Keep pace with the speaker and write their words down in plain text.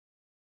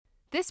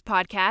This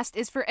podcast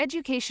is for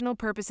educational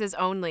purposes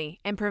only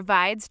and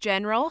provides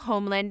general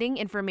home lending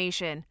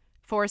information.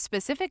 For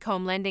specific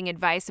home lending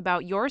advice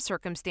about your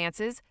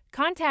circumstances,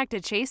 contact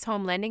a Chase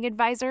Home Lending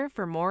Advisor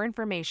for more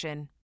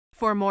information.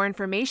 For more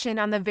information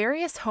on the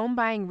various home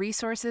buying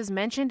resources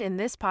mentioned in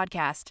this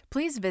podcast,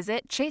 please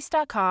visit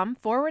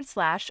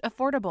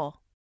chase.com/affordable.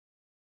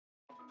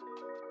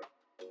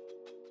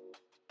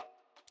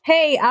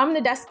 Hey, I'm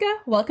Nadeska,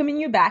 welcoming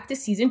you back to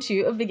Season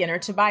 2 of Beginner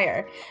to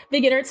Buyer.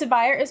 Beginner to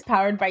Buyer is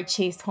powered by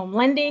Chase Home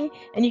Lending,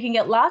 and you can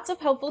get lots of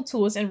helpful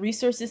tools and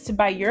resources to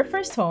buy your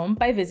first home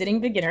by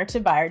visiting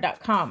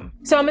beginnertobuyer.com.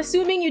 So I'm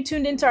assuming you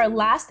tuned into our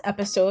last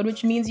episode,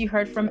 which means you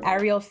heard from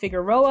Ariel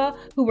Figueroa,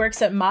 who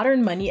works at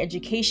Modern Money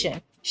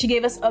Education. She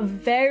gave us a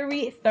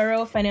very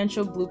thorough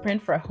financial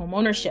blueprint for home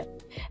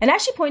ownership. And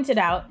as she pointed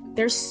out,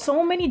 there's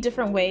so many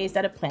different ways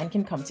that a plan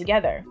can come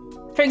together.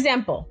 For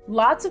example,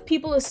 lots of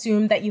people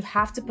assume that you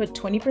have to put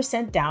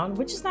 20% down,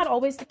 which is not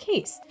always the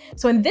case.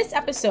 So in this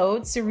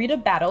episode,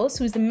 Sarita Battles,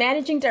 who's the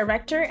managing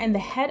director and the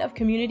head of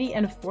community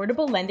and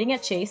affordable lending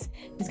at Chase,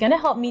 is going to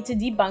help me to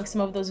debunk some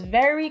of those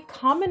very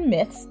common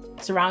myths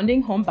surrounding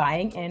home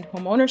buying and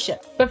home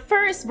ownership. But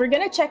first, we're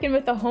going to check in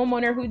with a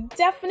homeowner who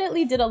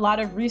definitely did a lot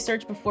of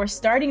research before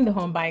starting the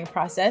home buying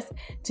process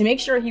to make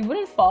sure he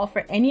wouldn't fall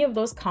for any of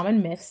those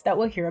common myths that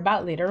we'll hear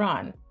about later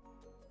on.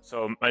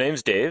 So my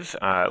name's Dave.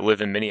 I live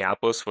in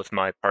Minneapolis with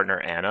my partner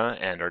Anna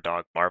and our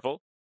dog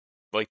Marvel.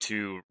 Like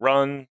to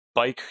run,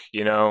 bike,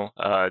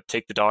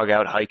 take the dog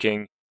out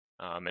hiking,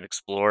 and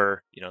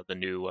explore, the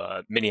new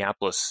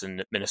Minneapolis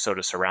and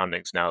Minnesota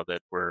surroundings now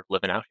that we're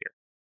living out here.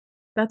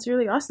 That's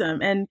really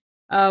awesome. And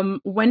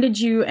when did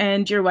you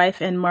and your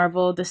wife and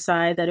Marvel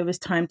decide that it was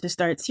time to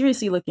start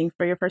seriously looking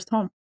for your first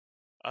home?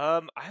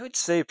 I would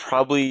say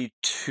probably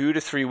 2 to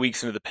 3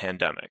 weeks into the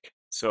pandemic.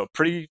 So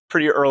pretty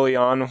early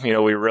on, we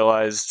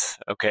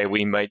realized, okay,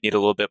 we might need a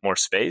little bit more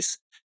space.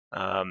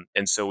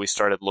 And so we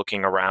started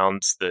looking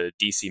around the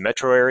DC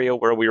metro area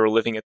where we were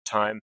living at the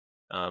time.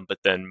 But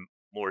then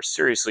more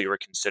seriously, we're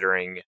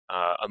considering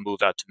a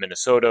move out to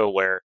Minnesota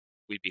where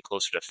we'd be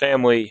closer to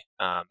family.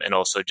 And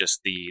also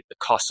just the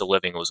cost of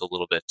living was a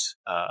little bit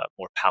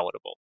more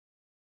palatable.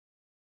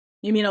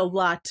 You mean a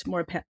lot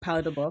more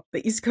palatable.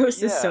 The East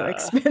Coast is so Yeah.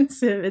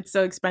 expensive. It's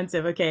so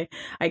expensive. Okay,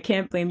 I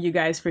can't blame you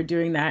guys for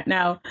doing that.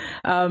 Now,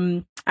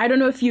 I don't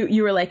know if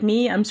you were like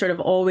me. I'm sort of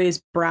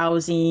always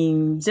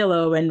browsing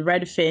Zillow and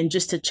Redfin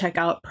just to check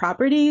out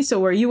property. So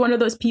were you one of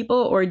those people,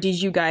 or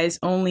did you guys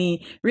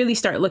only really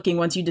start looking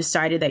once you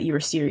decided that you were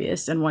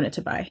serious and wanted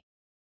to buy?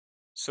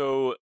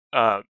 So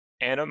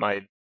Anna,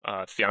 my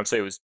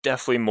fiance, was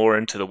definitely more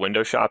into the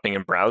window shopping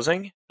and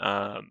browsing.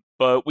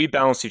 But we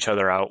balanced each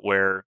other out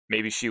where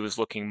maybe she was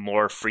looking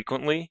more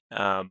frequently,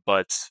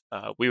 but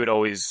we would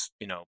always,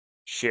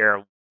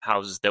 share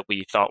houses that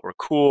we thought were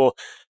cool.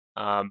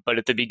 But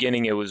at the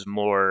beginning, it was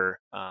more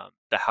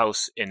the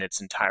house in its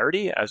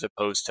entirety, as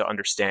opposed to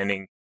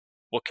understanding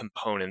what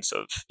components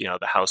of, the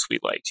house we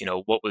liked.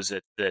 What was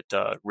it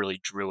that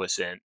really drew us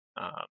in.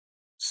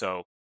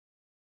 So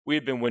we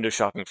had been window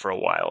shopping for a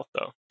while,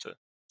 though, to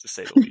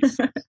say the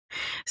least.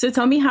 So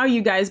tell me how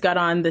you guys got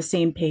on the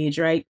same page,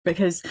 right?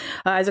 Because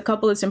as a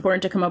couple, it's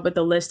important to come up with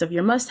a list of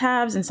your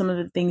must-haves and some of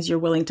the things you're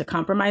willing to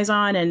compromise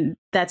on. And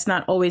that's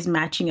not always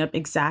matching up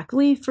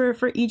exactly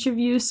for each of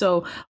you.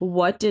 So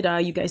what did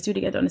you guys do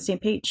to get on the same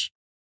page?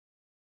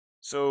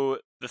 So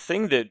the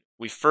thing that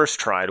we first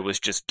tried was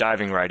just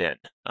diving right in,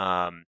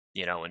 and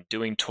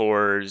doing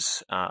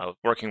tours,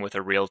 working with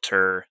a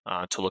realtor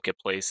to look at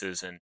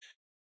places, and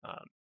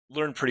um,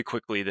 learned pretty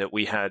quickly that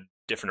we had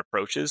different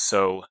approaches.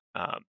 So,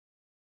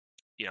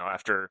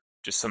 after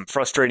just some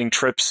frustrating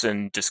trips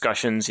and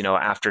discussions,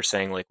 after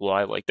saying like, well,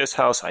 I like this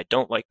house, I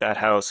don't like that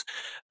house,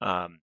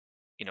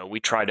 we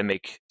try to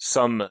make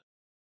some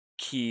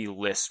key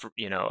list,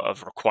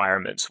 of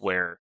requirements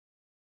where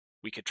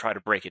we could try to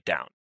break it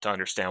down to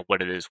understand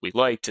what it is we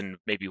liked and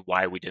maybe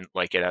why we didn't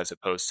like it, as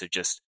opposed to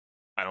just,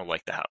 I don't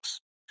like the house.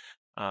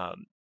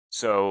 Um,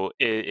 so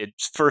it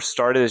first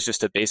started as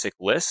just a basic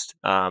list,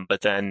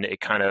 but then it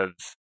kind of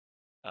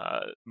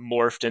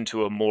morphed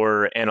into a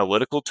more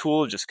analytical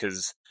tool just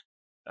because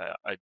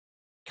I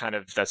kind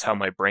of, that's how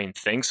my brain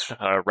thinks,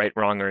 right,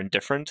 wrong, or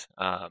indifferent.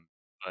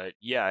 But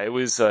yeah, it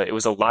was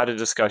a lot of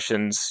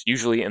discussions,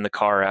 usually in the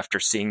car after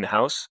seeing the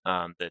house,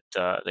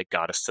 that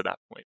got us to that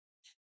point.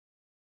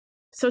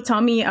 So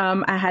tell me,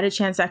 I had a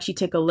chance to actually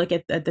take a look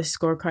at the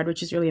scorecard,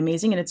 which is really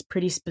amazing, and it's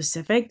pretty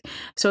specific.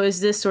 So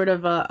is this sort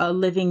of a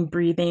living,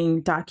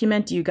 breathing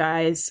document? Do you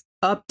guys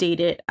update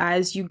it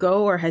as you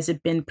go, or has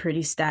it been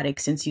pretty static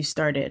since you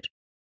started?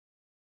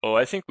 Oh,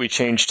 I think we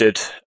changed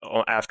it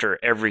after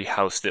every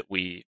house that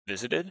we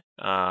visited,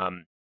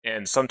 and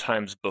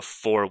sometimes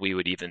before we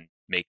would even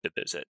make the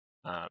visit.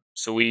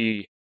 So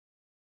we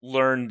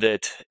learned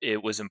that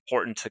it was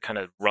important to kind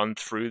of run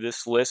through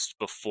this list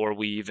before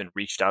we even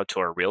reached out to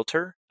our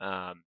realtor,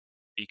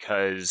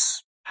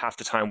 because half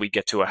the time we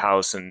get to a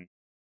house and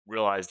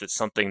realize that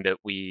something that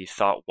we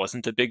thought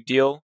wasn't a big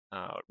deal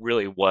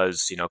really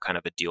was, kind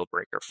of a deal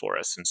breaker for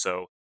us. And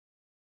so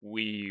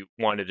we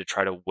wanted to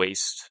try to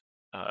waste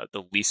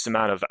the least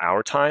amount of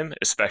our time,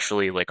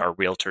 especially like our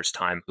realtors'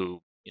 time,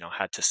 who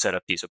had to set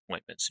up these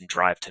appointments and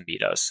drive to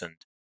meet us. And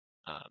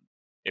um,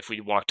 if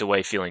we walked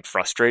away feeling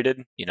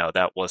frustrated,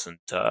 that wasn't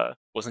going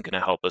to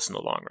help us in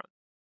the long run.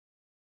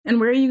 And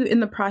where are you in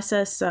the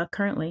process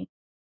currently?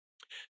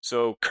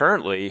 So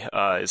currently,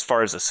 as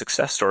far as the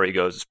success story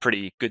goes, it's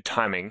pretty good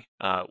timing.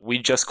 We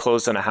just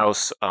closed on a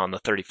house on the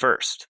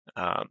 31st,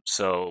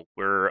 so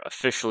we're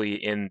officially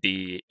in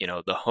the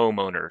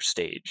homeowner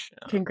stage right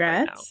now.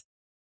 Congrats.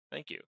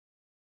 Thank you.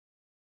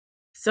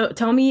 So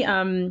tell me,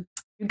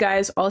 you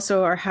guys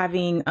also are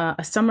having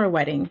a summer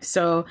wedding.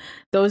 So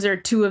those are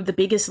two of the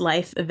biggest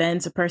life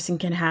events a person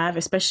can have,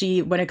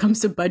 especially when it comes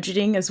to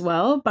budgeting as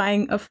well,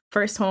 buying a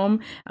first home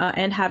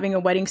and having a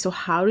wedding. So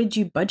how did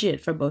you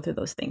budget for both of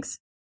those things?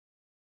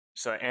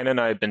 So Anna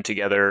and I have been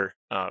together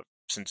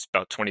since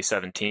about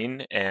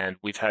 2017, and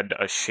we've had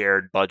a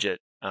shared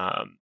budget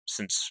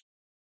since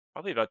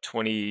probably about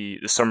 20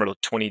 the summer of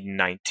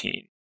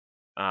 2019.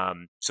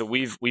 So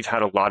we've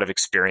had a lot of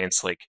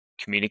experience like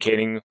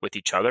communicating with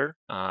each other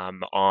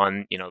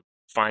on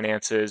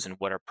finances and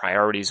what our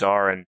priorities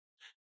are and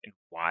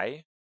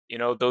why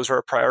those are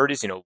our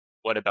priorities.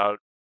 What about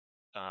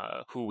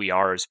who we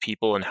are as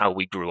people and how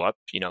we grew up,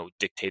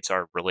 dictates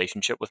our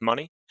relationship with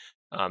money.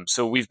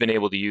 So we've been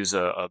able to use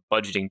a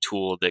budgeting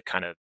tool that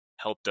kind of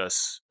helped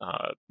us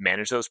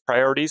manage those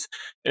priorities.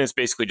 And it's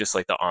basically just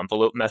like the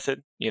envelope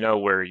method,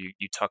 where you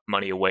tuck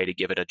money away to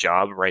give it a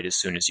job right as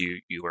soon as you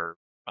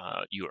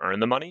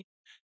earn the money.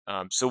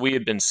 So we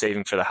had been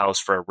saving for the house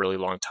for a really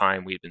long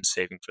time. We had been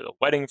saving for the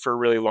wedding for a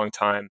really long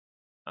time.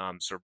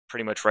 So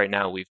pretty much right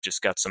now we've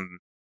just got some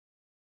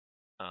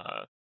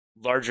uh,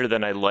 larger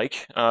than I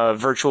like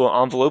virtual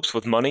envelopes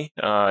with money,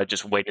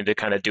 just waiting to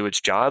kind of do its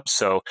job.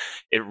 So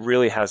it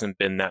really hasn't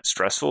been that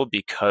stressful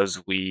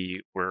because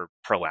we were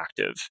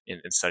proactive in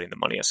setting the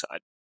money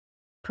aside.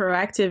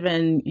 Proactive,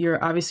 and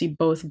you're obviously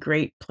both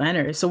great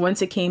planners. So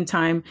once it came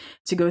time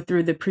to go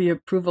through the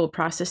pre-approval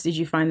process, did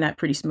you find that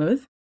pretty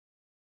smooth?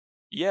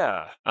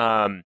 Yeah.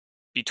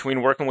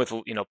 Between working with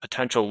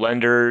potential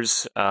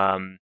lenders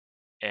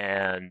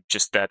and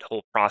just that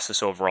whole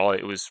process overall,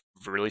 it was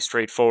really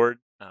straightforward.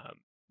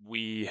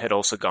 We had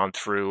also gone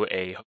through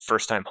a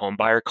first-time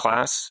homebuyer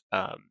class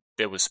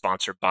that was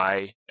sponsored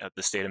by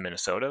the state of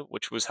Minnesota,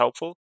 which was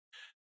helpful.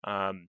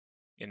 Um,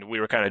 and we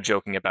were kind of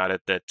joking about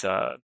it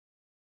that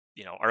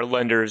our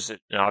lenders and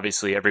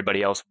obviously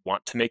everybody else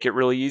want to make it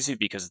really easy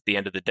because at the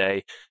end of the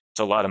day, it's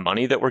a lot of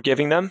money that we're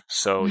giving them.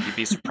 So you'd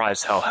be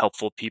surprised how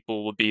helpful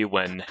people will be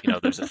when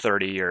there's a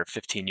 30 or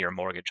 15-year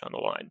mortgage on the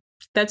line.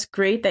 That's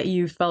great that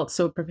you felt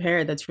so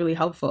prepared. That's really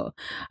helpful.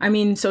 I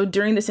mean, so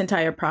during this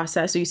entire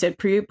process, so you said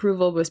pre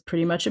approval was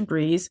pretty much a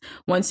breeze.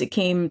 Once it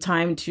came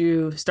time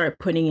to start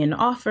putting in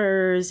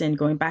offers and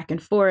going back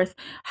and forth,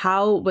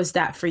 how was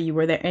that for you?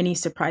 Were there any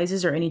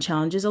surprises or any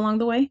challenges along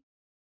the way?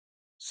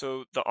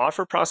 So the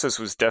offer process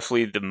was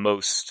definitely the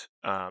most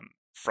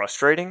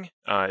frustrating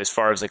as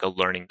far as like a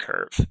learning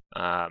curve.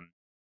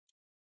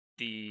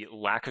 The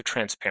lack of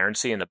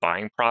transparency in the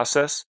buying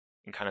process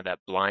and kind of that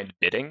blind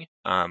bidding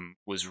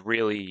was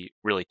really,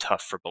 really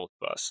tough for both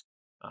of us.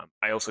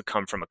 I also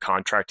come from a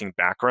contracting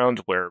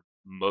background where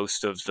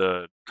most of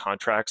the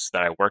contracts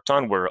that I worked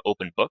on were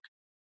open book.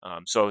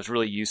 So I was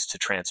really used to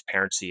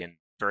transparency in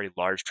very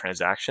large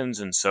transactions.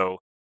 And so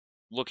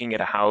looking at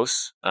a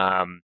house,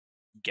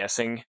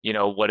 guessing,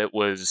 what it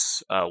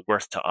was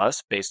worth to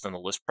us based on the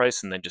list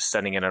price, and then just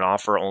sending in an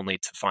offer only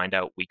to find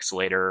out weeks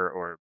later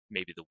or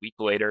maybe the week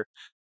later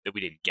that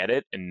we didn't get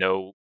it and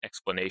no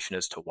explanation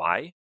as to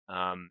why,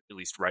 at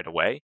least right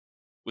away,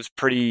 was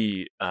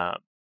pretty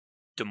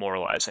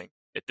demoralizing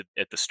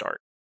at the start.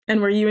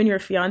 And were you and your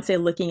fiance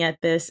looking at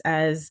this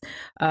as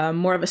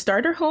more of a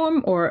starter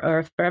home or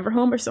a forever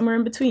home or somewhere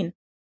in between?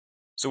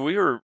 So we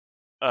were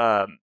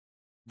um,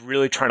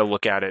 really trying to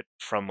look at it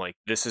from like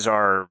this is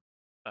our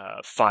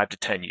 5 to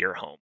 10 year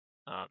home.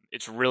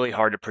 It's really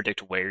hard to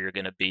predict where you're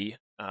going to be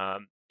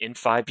in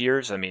 5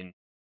 years. I mean,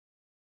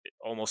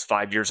 almost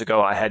 5 years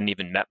ago, I hadn't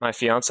even met my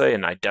fiance,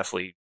 and I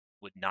definitely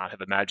would not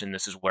have imagined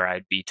this is where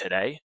I'd be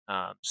today.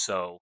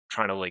 So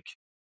trying to like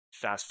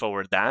fast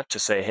forward that to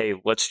say, hey,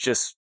 let's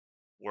just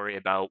worry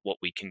about what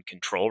we can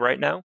control right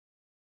now,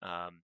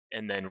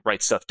 and then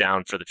write stuff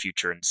down for the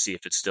future and see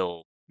if it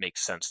still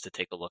makes sense to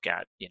take a look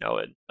at, in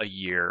a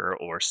year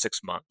or 6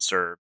 months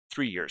or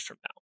 3 years from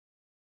now.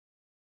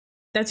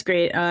 That's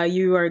great.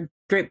 You are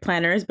great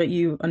planners, but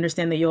you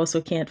understand that you also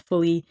can't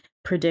fully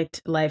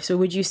predict life. So,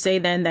 would you say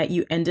then that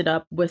you ended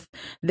up with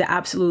the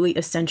absolutely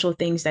essential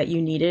things that you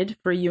needed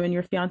for you and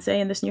your fiance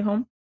in this new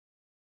home?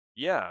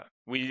 Yeah,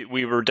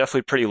 we were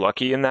definitely pretty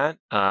lucky in that.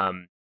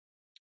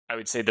 I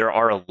would say there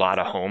are a lot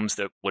of homes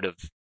that would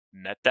have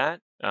met that,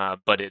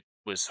 but it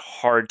was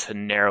hard to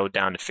narrow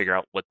down to figure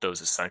out what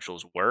those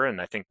essentials were.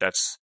 And I think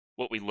that's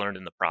what we learned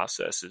in the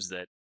process is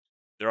that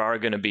there are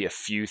going to be a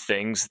few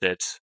things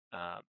that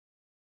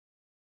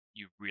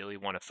you really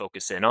want to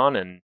focus in on,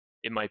 and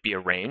it might be a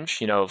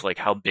range, of like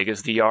how big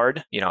is the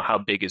yard, how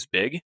big is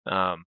big.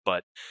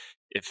 But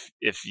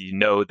if you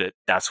know that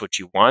that's what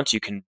you want, you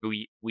can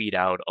weed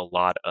out a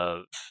lot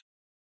of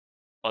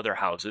other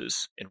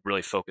houses and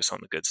really focus on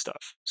the good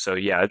stuff. So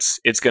yeah,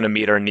 it's going to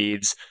meet our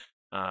needs.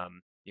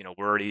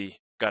 We're already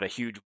got a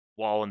huge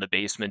wall in the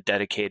basement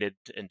dedicated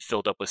and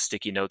filled up with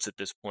sticky notes at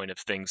this point of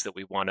things that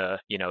we want to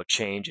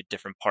change at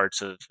different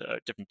parts of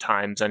different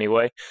times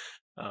anyway.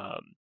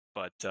 Um,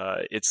 but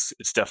it's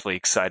definitely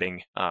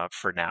exciting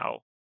for now.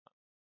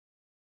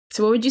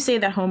 So, what would you say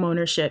that home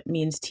ownership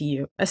means to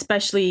you,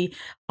 especially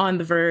on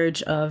the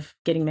verge of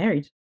getting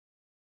married?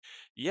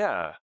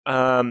 Yeah.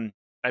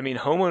 I mean,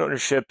 home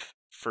ownership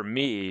for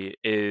me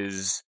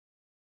is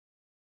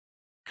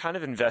kind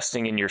of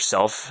investing in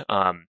yourself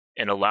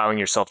and allowing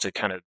yourself to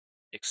kind of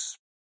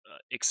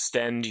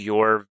extend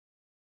your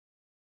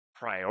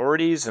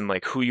priorities and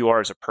like who you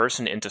are as a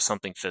person into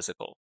something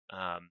physical.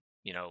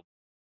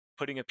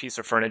 Putting a piece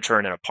of furniture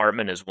in an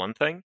apartment is one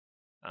thing,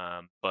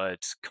 but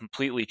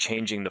completely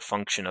changing the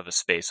function of a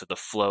space or the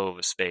flow of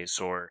a space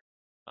or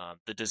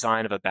the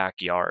design of a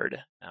backyard.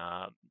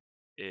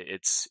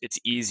 It's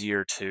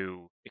easier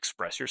to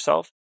express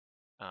yourself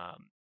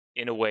um,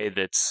 in a way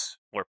that's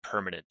more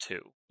permanent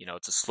too.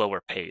 It's a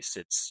slower pace.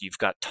 You've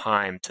got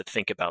time to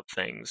think about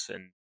things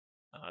and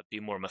be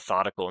more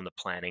methodical in the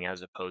planning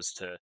as opposed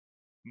to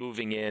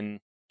moving in,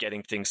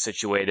 getting things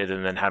situated,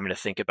 and then having to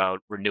think about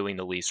renewing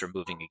the lease or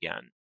moving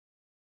again.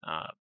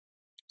 Uh,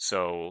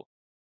 so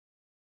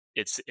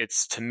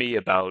it's to me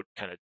about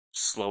kind of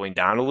slowing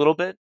down a little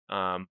bit,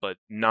 but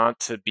not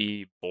to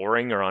be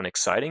boring or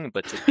unexciting,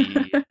 but to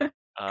be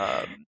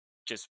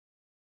just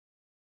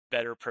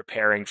better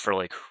preparing for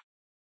like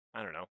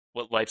I don't know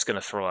what life's going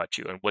to throw at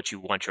you and what you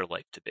want your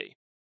life to be.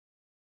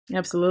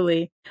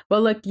 Absolutely.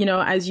 Well, look,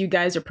 as you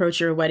guys approach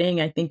your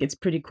wedding, I think it's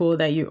pretty cool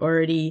that you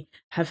already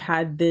have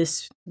had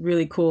this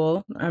really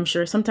cool, I'm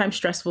sure sometimes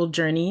stressful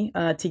journey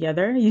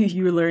together.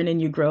 You learn and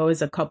you grow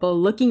as a couple.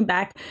 Looking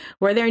back,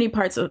 were there any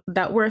parts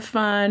that were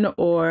fun,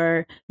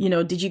 or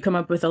did you come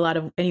up with a lot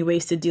of any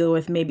ways to deal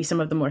with maybe some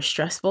of the more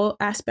stressful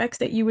aspects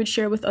that you would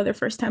share with other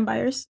first time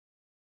buyers?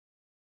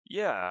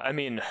 Yeah, I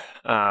mean,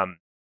 um,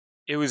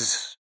 it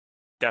was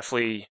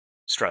definitely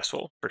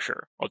stressful for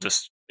sure. I'll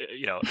just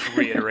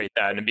reiterate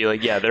that and be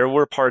like, yeah, there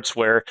were parts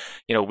where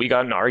we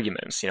got in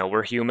arguments.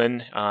 We're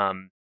human.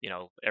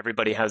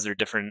 Everybody has their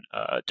different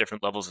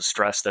levels of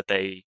stress that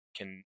they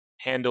can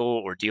handle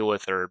or deal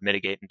with or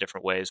mitigate in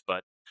different ways.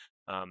 But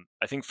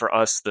I think for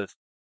us, the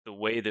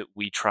way that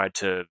we tried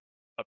to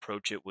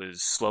approach it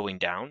was slowing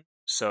down.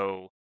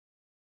 So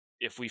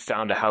if we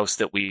found a house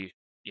that we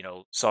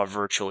saw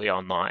virtually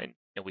online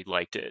and we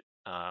liked it,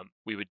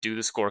 we would do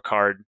the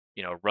scorecard,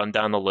 run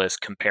down the list,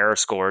 compare our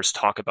scores,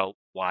 talk about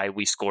why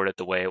we scored it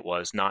the way it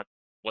was, not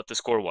what the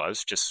score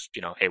was, just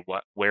hey,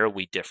 where are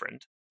we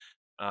different,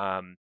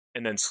 and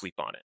then sleep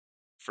on it.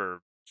 For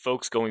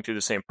folks going through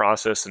the same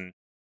process and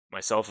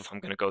myself, if I'm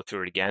going to go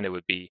through it again, it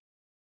would be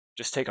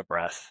just take a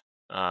breath.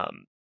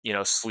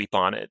 Sleep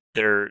on it.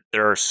 There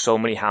are so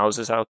many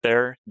houses out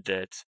there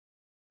that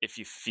if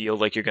you feel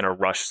like you're going to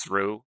rush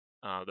through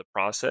the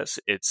process,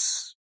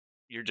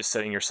 you're just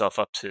setting yourself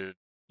up to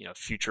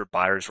future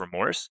buyer's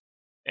remorse,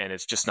 and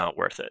it's just not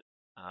worth it.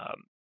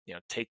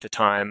 Take the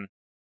time.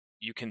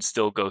 You can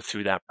still go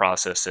through that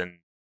process in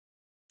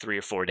 3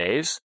 or 4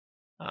 days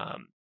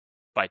um,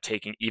 by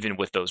taking even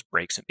with those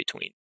breaks in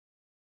between.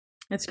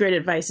 That's great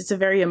advice. It's a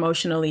very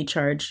emotionally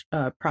charged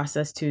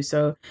process too.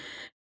 So,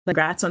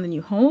 congrats on the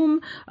new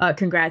home.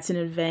 Congrats in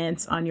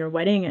advance on your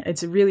wedding.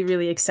 It's a really,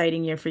 really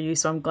exciting year for you.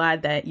 So I'm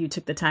glad that you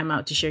took the time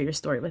out to share your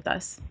story with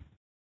us.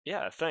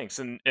 Yeah, thanks.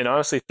 And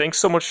honestly, thanks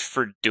so much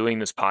for doing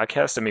this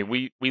podcast. I mean,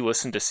 we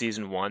listened to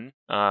season one,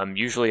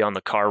 usually on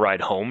the car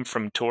ride home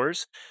from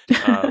tours,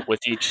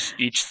 with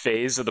each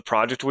phase of the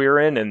project we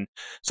were in, and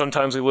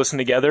sometimes we listen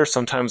together,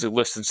 sometimes we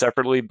listen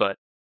separately. But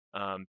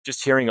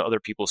just hearing other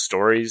people's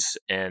stories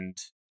and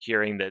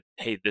hearing that,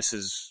 hey, this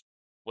is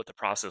what the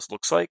process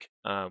looks like,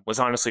 was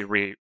honestly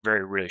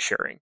very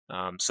reassuring.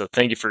 So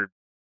thank you for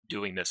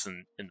doing this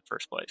in the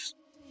first place.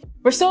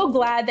 We're so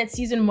glad that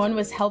season one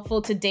was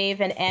helpful to Dave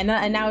and Anna,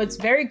 and now it's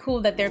very cool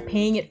that they're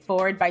paying it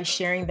forward by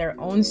sharing their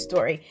own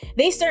story.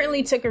 They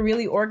certainly took a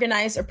really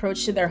organized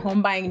approach to their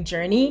home buying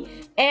journey,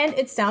 and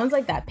it sounds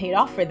like that paid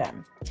off for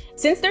them.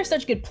 Since they're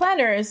such good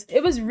planners,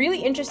 it was really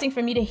interesting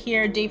for me to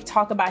hear Dave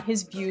talk about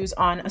his views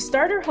on a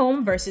starter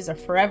home versus a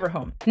forever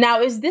home.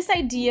 Now, is this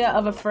idea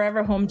of a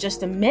forever home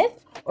just a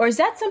myth, or is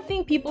that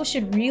something people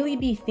should really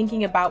be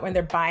thinking about when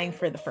they're buying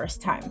for the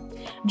first time?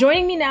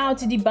 Joining me now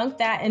to debunk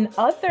that and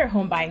other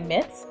home buying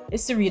myths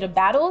is Sarita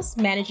Battles,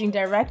 Managing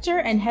Director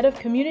and Head of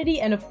Community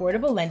and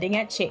Affordable Lending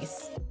at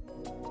Chase.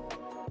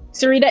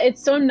 Sarita,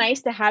 it's so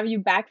nice to have you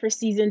back for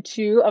season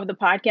 2 of the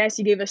podcast.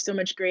 You gave us so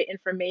much great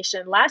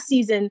information last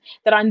season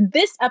that on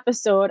this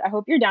episode, I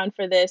hope you're down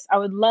for this. I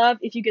would love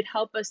if you could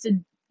help us to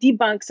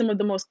debunk some of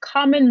the most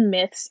common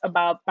myths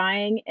about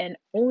buying and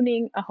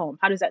owning a home.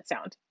 How does that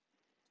sound?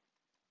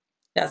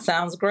 That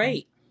sounds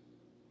great.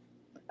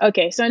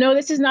 Okay, so I know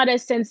this is not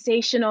as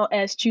sensational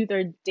as Truth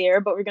or Dare,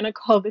 but we're going to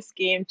call this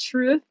game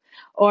Truth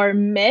or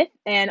myth?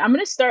 And I'm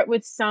going to start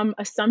with some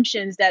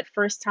assumptions that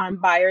first time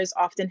buyers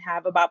often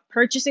have about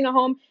purchasing a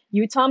home.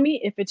 You tell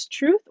me if it's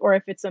truth or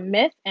if it's a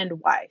myth and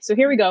why. So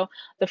here we go.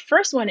 The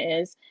first one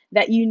is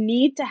that you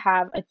need to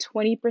have a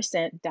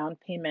 20% down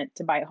payment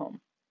to buy a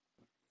home.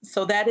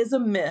 So that is a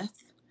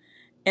myth.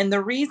 And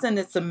the reason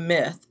it's a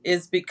myth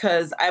is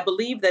because I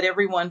believe that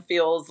everyone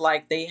feels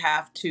like they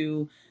have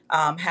to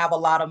have a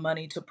lot of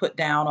money to put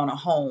down on a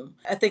home.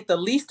 I think the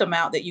least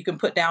amount that you can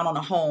put down on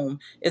a home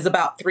is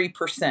about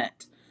 3%.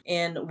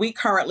 And we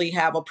currently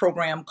have a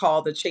program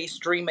called the Chase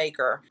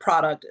Dreammaker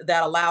product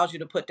that allows you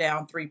to put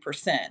down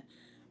 3%.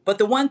 But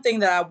the one thing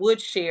that I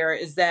would share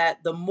is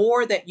that the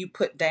more that you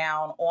put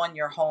down on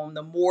your home,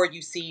 the more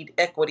you seed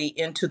equity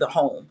into the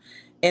home.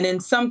 And in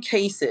some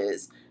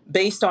cases,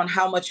 based on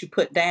how much you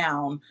put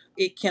down,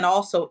 it can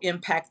also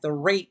impact the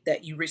rate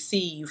that you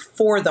receive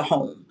for the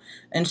home.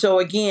 And so,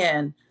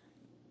 again,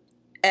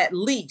 at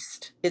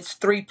least it's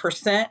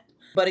 3%.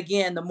 But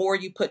again, the more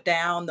you put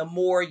down, the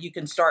more you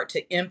can start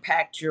to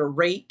impact your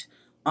rate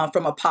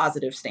from a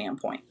positive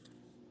standpoint.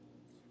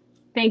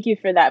 Thank you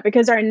for that.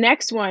 Because our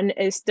next one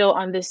is still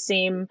on the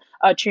same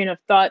train of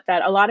thought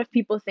that a lot of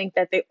people think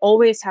that they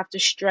always have to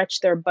stretch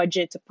their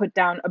budget to put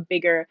down a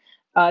bigger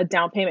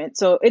down payment.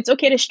 So it's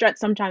okay to stretch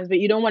sometimes, but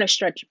you don't want to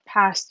stretch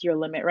past your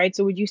limit, right?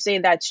 So would you say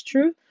that's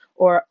true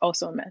or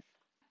also a myth?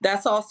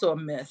 That's also a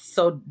myth.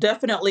 So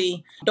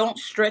definitely don't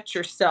stretch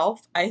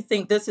yourself. I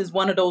think this is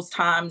one of those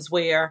times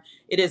where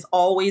it is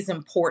always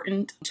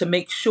important to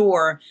make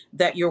sure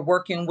that you're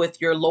working with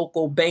your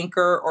local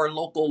banker or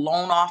local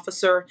loan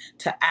officer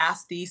to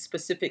ask these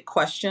specific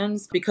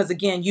questions because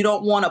again, you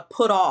don't want to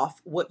put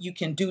off what you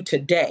can do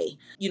today,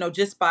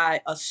 just by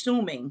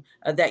assuming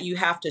that you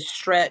have to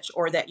stretch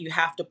or that you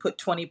have to put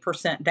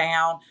 20%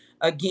 down.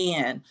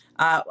 Again,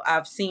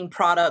 I've seen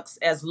products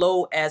as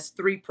low as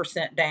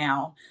 3%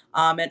 down,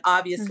 and Mhm.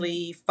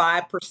 obviously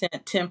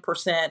 5%,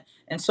 10%.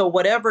 And so,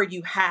 whatever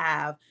you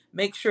have,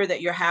 make sure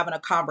that you're having a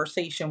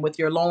conversation with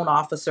your loan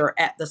officer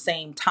at the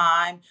same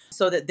time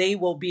so that they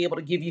will be able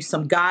to give you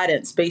some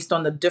guidance based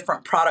on the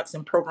different products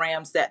and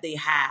programs that they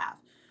have.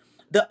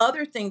 The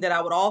other thing that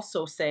I would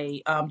also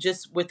say,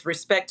 just with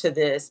respect to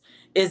this,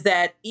 is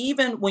that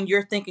even when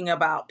you're thinking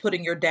about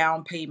putting your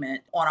down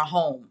payment on a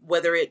home,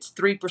 whether it's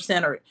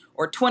 3%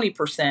 or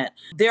 20%,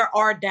 there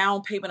are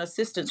down payment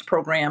assistance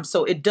programs.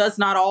 So it does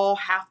not all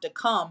have to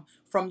come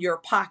from your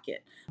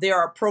pocket. There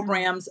are Mhm.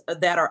 programs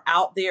that are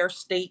out there,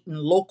 state and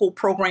local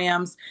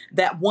programs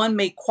that one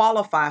may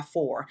qualify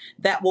for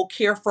that will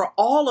care for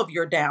all of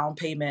your down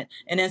payment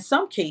and in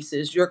some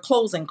cases your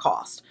closing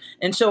costs.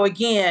 And so,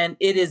 again,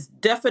 it is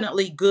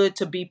definitely good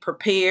to be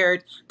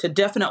prepared, to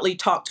definitely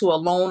talk to a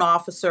loan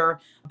officer,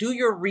 do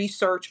your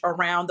research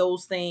around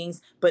those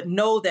things, but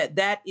know that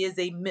that is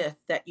a myth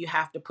that you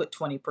have to put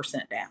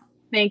 20% down.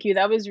 Thank you.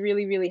 That was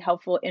really, really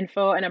helpful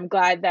info. And I'm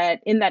glad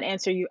that in that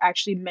answer, you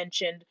actually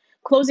mentioned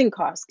closing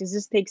costs, because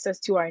this takes us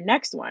to our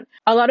next one.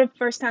 A lot of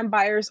first time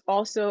buyers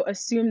also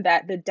assume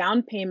that the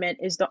down payment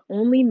is the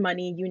only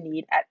money you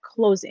need at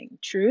closing.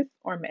 Truth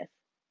or myth?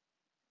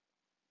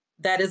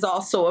 That is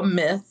also a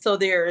myth. So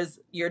there is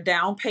your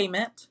down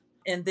payment,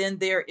 and then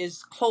there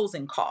is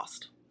closing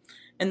cost.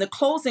 And the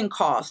closing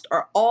costs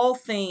are all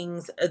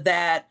things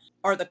that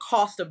are the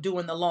cost of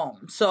doing the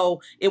loan.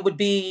 So it would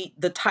be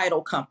the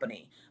title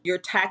company, your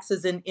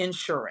taxes and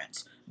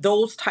insurance,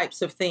 those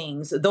types of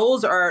things.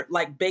 Those are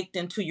like baked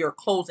into your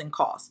closing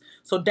costs.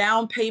 So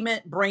down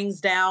payment brings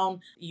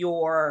down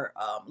your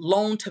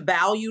loan to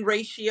value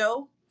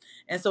ratio.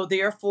 And so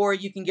therefore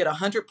you can get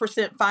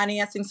 100%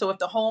 financing. So if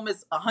the home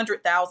is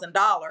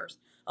 $100,000,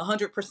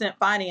 100%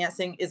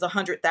 financing is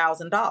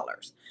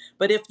 $100,000.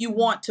 But if you Mhm.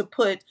 want to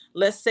put,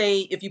 let's say,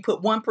 if you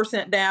put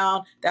 1%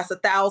 down, that's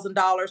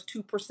 $1,000,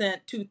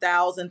 2%,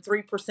 2,000,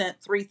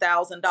 3%,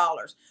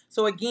 $3,000.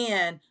 So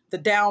again, the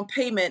down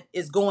payment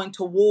is going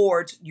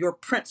towards your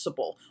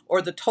principal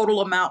or the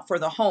total amount for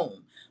the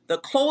home. The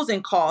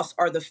closing costs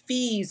are the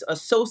fees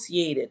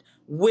associated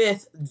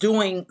with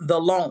doing the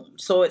loan.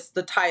 So it's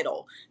the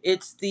title,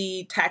 it's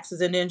the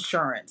taxes and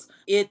insurance,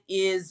 it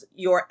is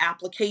your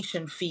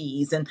application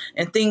fees and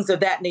things of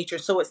that nature.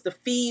 So it's the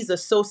fees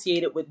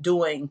associated with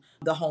doing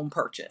the home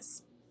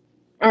purchase.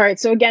 All right.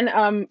 So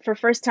again, for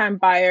first-time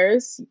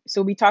buyers,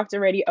 so we talked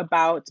already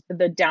about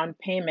the down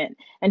payment,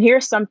 and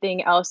here's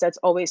something else that's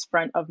always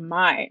front of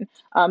mind.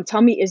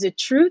 Tell me, is it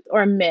truth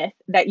or myth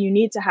that you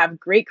need to have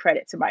great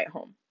credit to buy a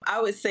home?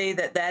 I would say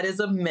that that is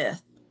a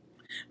myth.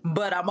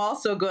 But I'm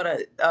also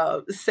going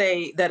to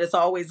say that it's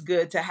always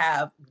good to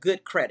have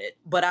good credit.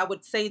 But I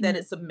would say that Mhm.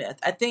 it's a myth.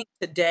 I think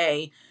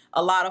today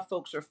a lot of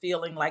folks are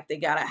feeling like they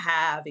got to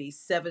have a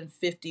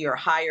 750 or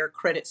higher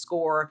credit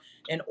score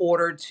in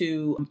order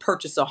to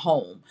purchase a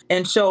home.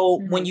 And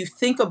so when Mhm. you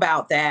think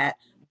about that,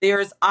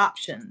 there's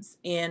options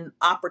and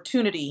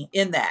opportunity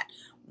in that.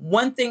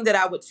 One thing that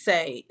I would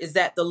say is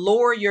that the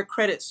lower your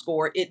credit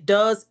score, it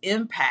does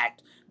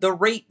impact the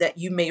rate that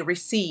you may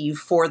receive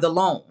for the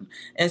loan.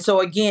 And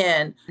so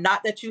again,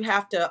 not that you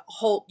have to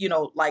hold,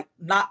 like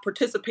not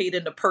participate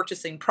in the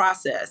purchasing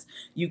process.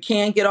 You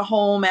can get a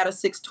home at a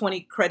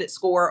 620 credit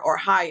score or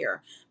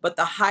higher, but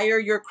the higher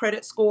your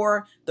credit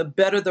score, the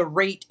better the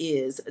rate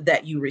is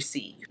that you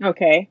receive.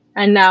 Okay.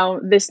 And now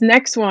this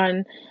next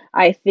one,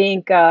 I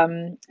think,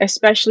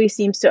 especially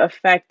seems to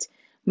affect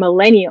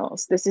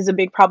millennials. This is a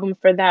big problem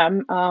for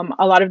them.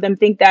 A lot of them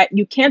think that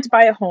you can't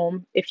buy a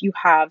home if you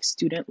have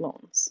student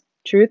loans.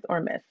 Truth or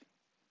myth?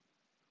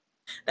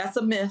 That's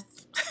a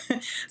myth.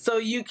 So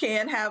you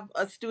can have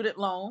a student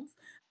loan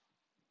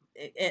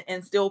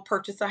and still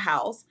purchase a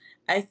house.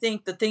 I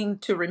think the thing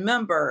to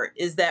remember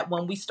is that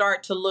when we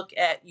start to look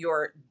at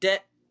your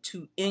debt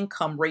to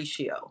income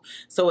ratio,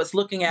 so it's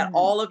looking at Mhm.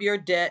 all of your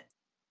debt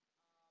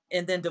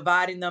and then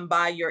dividing them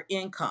by your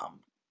income.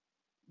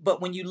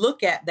 But when you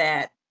look at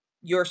that,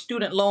 your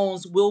student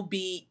loans will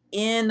be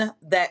in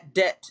that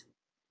debt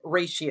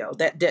ratio,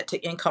 that debt to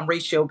income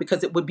ratio,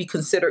 because it would be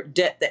considered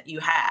debt that you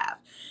have.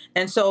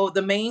 And so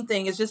the main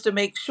thing is just to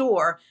make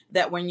sure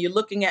that when you're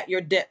looking at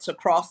your debts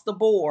across the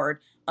board,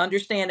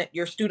 understand that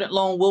your student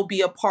loan will be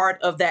a part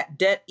of that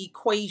debt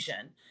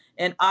equation.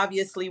 And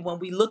obviously, when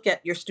we look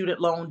at your student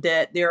loan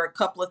debt, there are a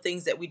couple of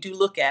things that we do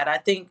look at. I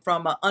think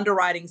from an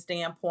underwriting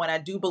standpoint, I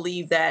do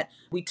believe that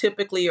we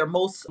typically, or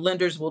most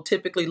lenders will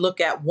typically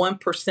look at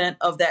 1%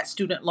 of that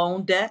student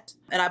loan debt.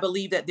 And I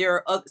believe that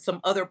there are some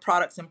other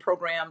products and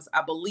programs,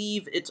 I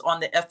believe it's on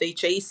the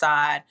FHA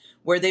side,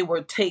 where they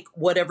will take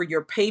whatever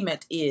your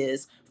payment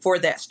is for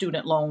that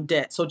student loan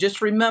debt. So just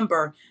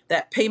remember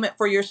that payment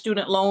for your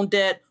student loan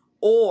debt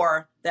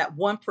or that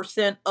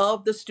 1%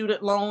 of the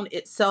student loan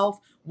itself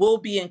will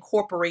be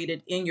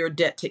incorporated in your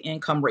debt to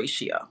income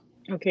ratio.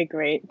 Okay,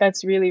 great.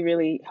 That's really,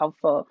 really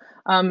helpful.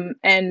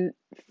 And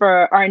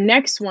for our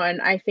next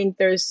one, I think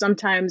there's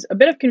sometimes a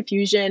bit of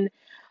confusion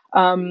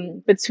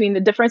between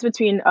the difference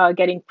between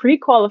getting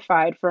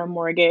pre-qualified for a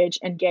mortgage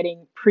and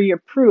getting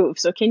pre-approved.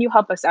 So can you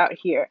help us out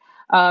here?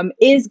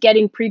 Is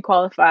getting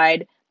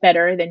pre-qualified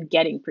better than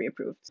getting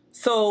pre-approved?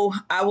 So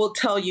I will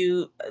tell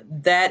you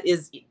that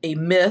is a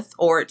myth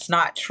or it's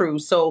not true.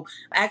 So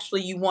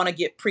actually, you want to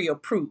get pre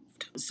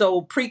approved.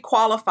 So pre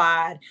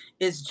qualified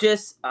is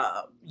just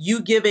you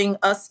giving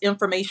us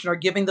information or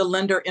giving the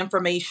lender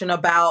information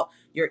about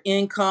your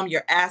income,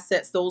 your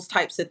assets, those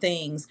types of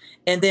things.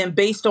 And then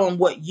based on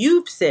what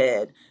you've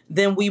said,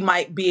 then we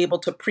might be able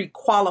to pre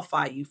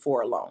qualify you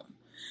for a loan.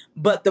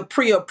 But the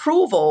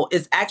pre-approval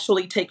is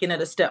actually taking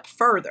it a step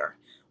further.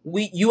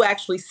 You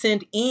actually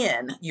send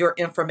in your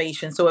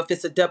information. So if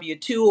it's a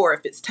W-2 or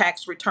if it's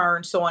tax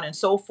return, so on and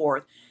so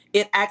forth,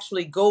 it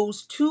actually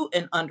goes to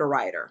an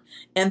underwriter.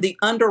 And the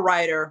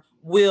underwriter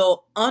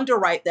will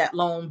underwrite that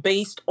loan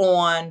based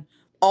on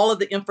all of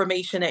the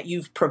information that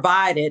you've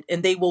provided,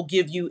 and they will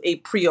give you a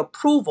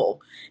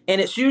pre-approval.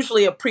 And it's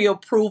usually a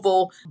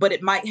pre-approval, but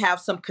it might have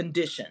some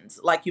conditions,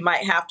 like you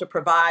might have to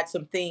provide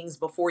some things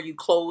before you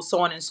close, so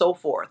on and so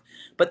forth.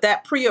 But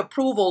that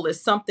pre-approval is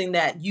something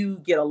that you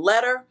get a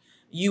letter.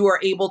 You are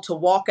able to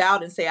walk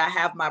out and say, I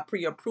have my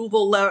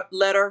pre-approval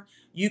letter.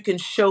 You can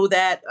show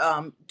that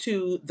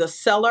to the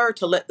seller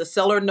to let the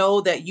seller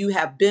know that you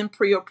have been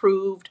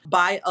pre-approved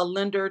by a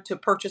lender to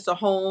purchase a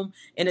home.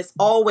 And it's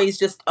always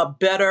just a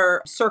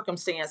better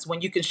circumstance when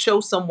you can show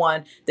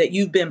someone that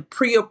you've been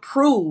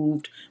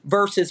pre-approved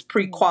versus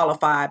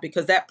pre-qualified,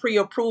 because that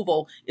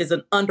pre-approval is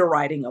an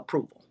underwriting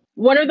approval.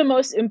 One of the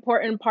most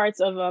important parts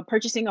of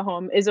purchasing a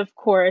home is, of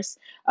course,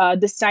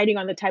 deciding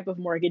on the type of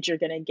mortgage you're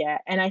going to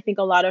get. And I think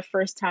a lot of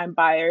first time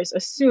buyers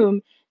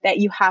assume that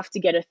you have to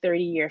get a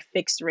 30-year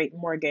fixed rate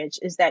mortgage.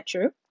 Is that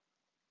true?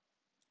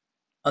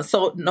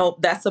 So, no,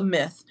 that's a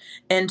myth.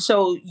 And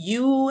so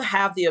you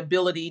have the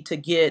ability to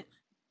get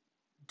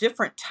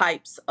different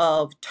types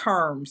of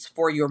terms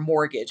for your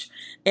mortgage.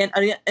 And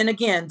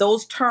again,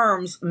 those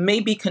terms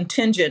may be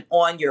contingent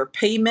on your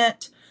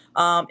payment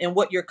and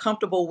what you're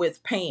comfortable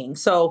with paying.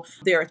 So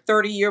there are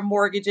 30-year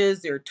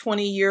mortgages, there are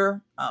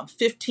 20-year,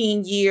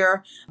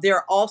 15-year. There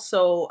are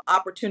also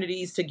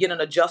opportunities to get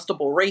an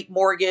adjustable rate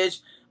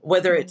mortgage,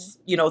 whether Mhm. it's,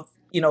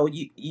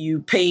 you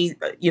pay,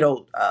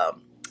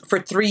 for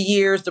 3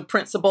 years the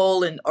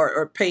principal and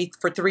or pay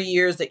for 3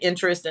 years the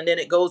interest and then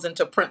it goes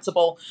into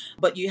principal.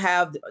 But you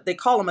have, they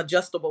call them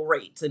adjustable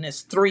rates, and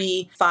it's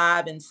 3,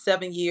 5, and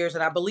 7 years,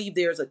 and I believe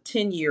there's a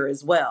 10-year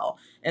as well.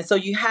 And so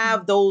you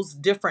have those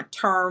different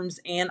terms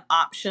and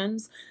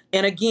options.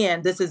 And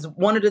again, this is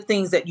one of the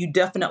things that you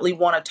definitely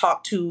want to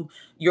talk to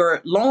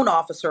your loan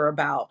officer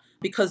about,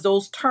 because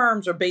those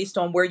terms are based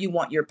on where you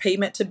want your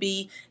payment to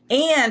be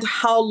and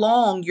how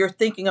long you're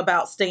thinking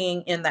about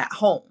staying in that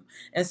home.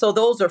 And so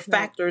those are Right.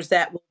 factors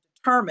that will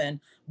determine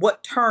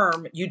what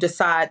term you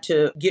decide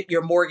to get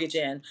your mortgage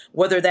in,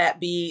 whether that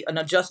be an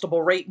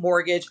adjustable rate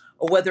mortgage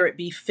or whether it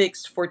be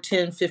fixed for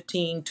 10,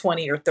 15,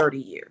 20, or 30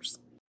 years.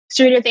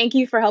 Sharita, thank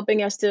you for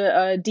helping us to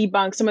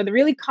debunk some of the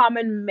really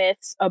common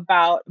myths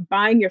about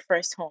buying your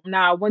first home.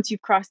 Now, once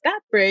you've crossed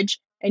that bridge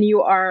and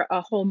you are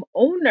a home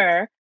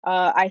owner,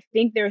 I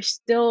think there's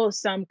still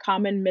some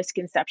common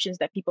misconceptions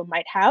that people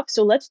might have.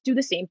 So let's do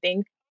the same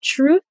thing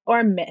Truth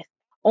or myth?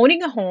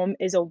 Owning a home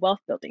is a wealth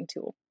building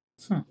tool.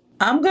 Hmm.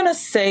 I'm going to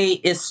say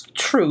it's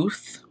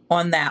truth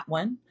on that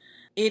one.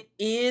 It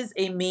is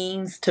a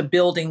means to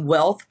building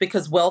wealth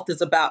because wealth is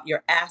about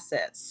your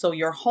assets. So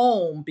your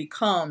home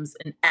becomes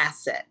an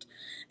asset.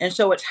 And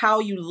so it's how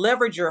you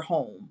leverage your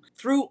home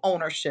through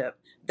ownership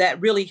that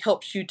really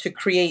helps you to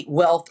create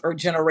wealth or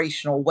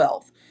generational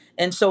wealth.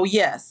 And so,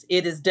 yes,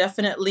 it is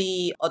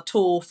definitely a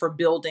tool for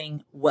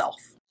building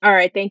wealth. All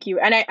right, thank you.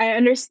 And I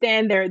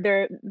understand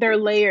there are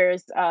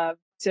layers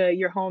to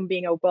your home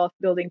being a wealth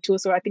building tool.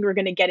 So I think we're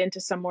going to get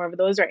into some more of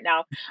those right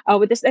now.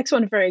 With this next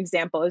one, for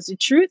example, is it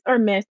truth or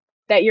myth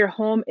that your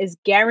home is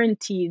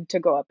guaranteed to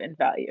go up in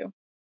value?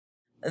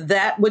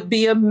 That would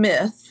be a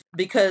myth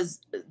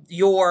because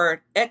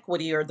your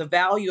equity or the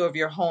value of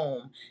your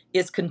home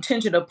is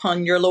contingent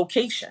upon your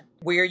location,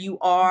 where you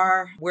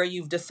are, where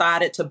you've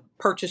decided to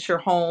purchase your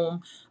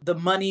home, the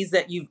monies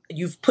that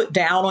you've put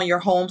down on your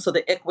home, so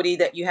the equity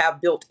that you have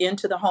built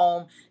into the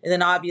home, and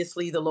then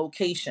obviously the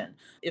location.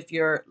 If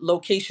your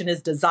location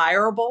is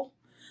desirable,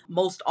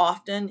 most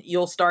often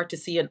you'll start to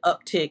see an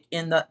uptick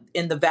in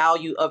the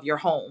value of your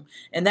home,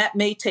 and that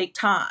may take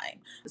time.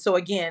 So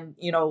again,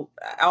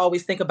 I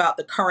always think about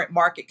the current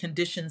market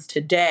conditions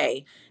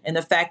today and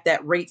the fact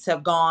that rates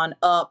have gone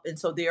up. And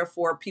so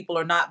therefore people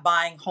are not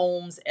buying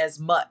homes as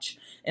much.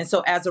 And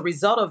so as a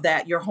result of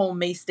that, your home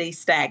may stay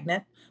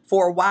stagnant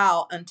for a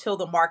while until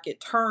the market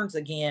turns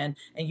again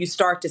and you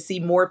start to see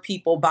more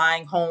people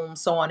buying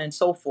homes, so on and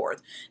so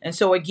forth. And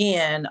so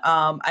again,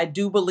 I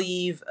do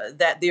believe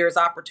that there's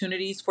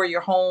opportunities for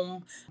your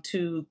home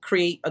to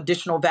create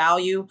additional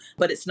value,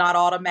 but it's not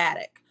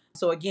automatic.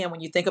 So again,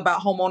 when you think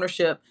about home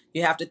ownership,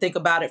 you have to think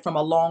about it from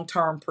a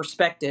long-term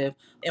perspective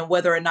and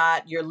whether or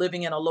not you're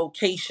living in a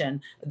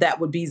location that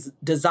would be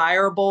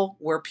desirable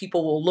where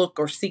people will look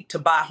or seek to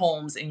buy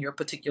homes in your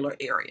particular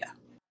area.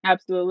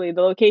 Absolutely.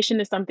 The location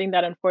is something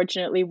that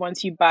unfortunately,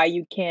 once you buy,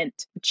 you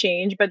can't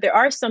change. But there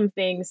are some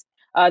things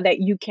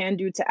that you can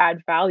do to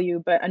add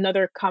value. But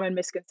another common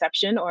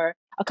misconception, or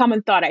a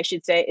common thought, I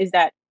should say, is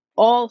that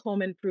all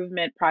home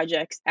improvement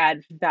projects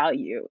add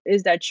value.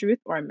 Is that truth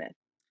or myth?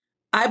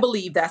 I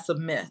believe that's a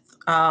myth.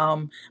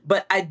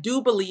 But I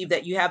do believe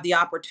that you have the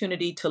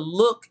opportunity to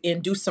look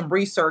and do some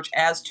research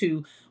as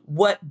to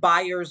what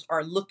buyers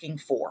are looking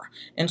for.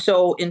 And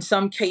so in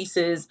some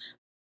cases,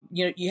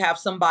 you have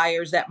some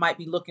buyers that might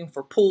be looking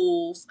for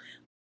pools.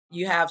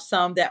 You have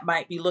some that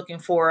might be looking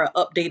for an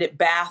updated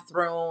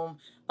bathroom,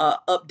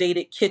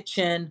 updated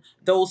kitchen,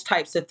 those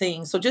types of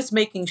things. So just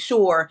making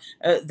sure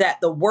that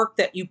the work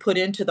that you put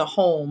into the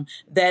home,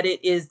 that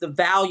it is the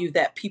value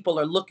that people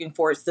are looking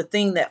for. It's the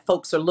thing that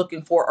folks are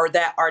looking for or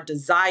that are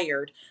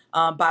desired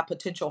by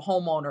potential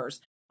homeowners.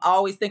 I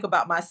always think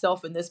about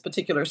myself in this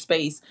particular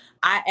space.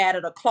 I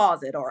added a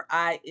closet or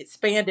I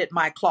expanded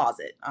my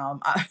closet.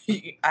 I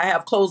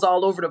have clothes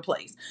all over the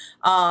place.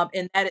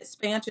 And that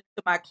expansion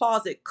to my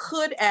closet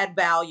could add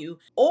value,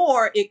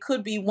 or it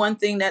could be one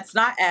thing that's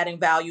not adding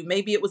value.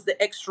 Maybe it was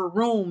the extra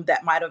room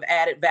that might have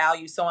added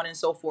value, so on and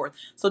so forth.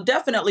 So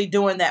definitely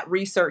doing that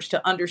research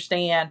to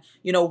understand,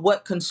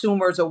 what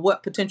consumers or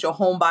what potential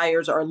home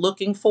buyers are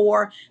looking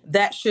for.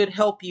 That should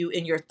help you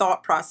in your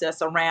thought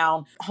process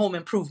around home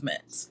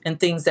improvements and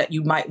things that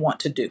you might want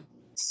to do.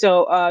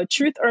 So,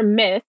 truth or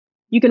myth,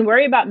 you can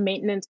worry about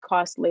maintenance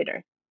costs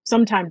later,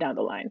 sometime down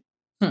the line.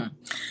 Hmm.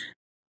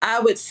 I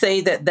would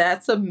say that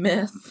that's a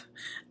myth.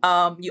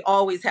 You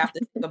always have to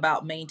think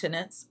about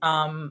maintenance.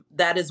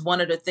 That is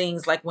one of the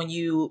things, like when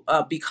you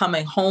become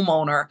a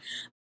homeowner,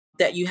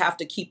 that you have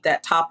to keep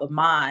that top of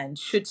mind.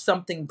 Should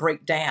something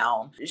break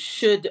down?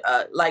 Should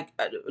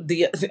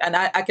and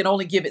I can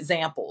only give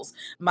examples.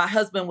 My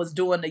husband was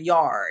doing the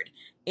yard,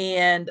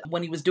 and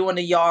when he was doing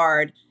the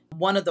yard,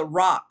 one of the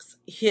rocks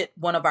hit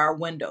one of our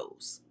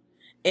windows,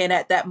 and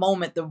at that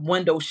moment, the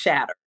window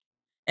shattered.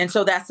 And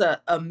so that's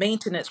a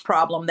maintenance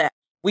problem that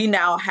we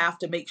now have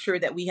to make sure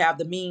that we have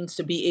the means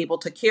to be able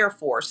to care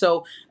for.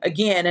 So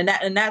again,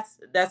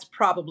 that's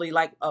probably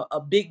like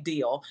a big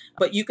deal.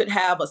 But you could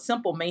have a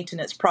simple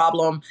maintenance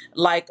problem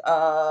like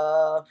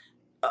uh,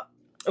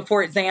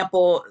 for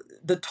example,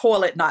 the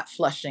toilet not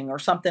flushing or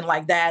something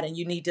like that, and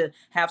you need to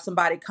have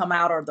somebody come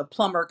out or the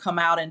plumber come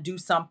out and do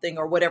something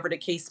or whatever the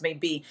case may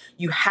be.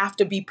 You have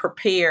to be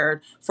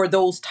prepared for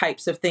those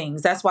types of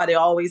things. That's why they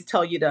always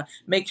tell you to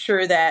make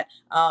sure that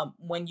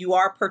when you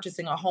are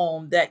purchasing a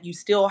home, that you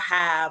still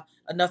have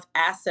enough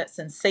assets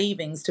and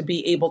savings to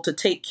be able to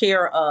take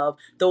care of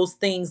those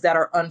things that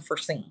are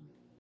unforeseen.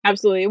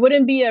 Absolutely. It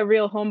wouldn't be a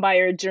real home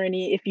buyer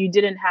journey if you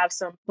didn't have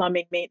some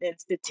plumbing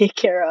maintenance to take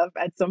care of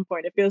at some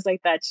point. It feels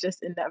like that's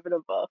just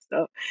inevitable.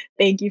 So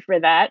thank you for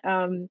that.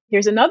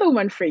 Here's another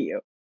one for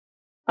you.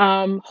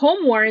 Home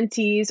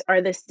warranties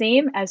are the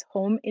same as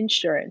home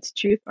insurance.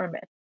 Truth or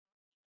myth?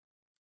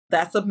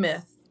 That's a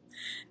myth.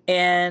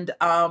 And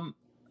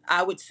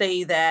I would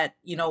say that,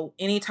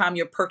 anytime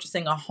you're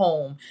purchasing a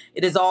home,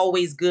 it is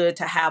always good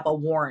to have a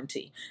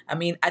warranty. I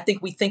mean, I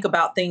think we think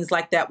about things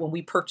like that when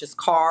we purchase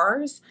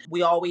cars.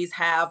 We always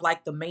have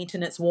like the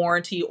maintenance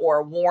warranty or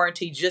a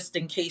warranty just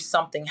in case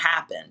something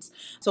happens.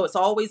 So it's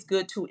always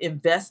good to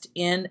invest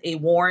in a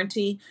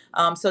warranty,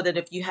 so that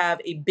if you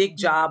have a big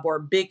job or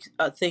a big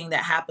thing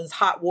that happens,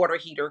 hot water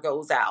heater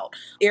goes out,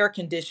 air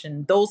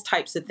condition, those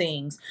types of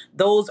things,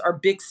 those are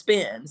big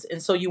spends.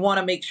 And so you want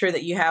to make sure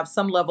that you have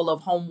some level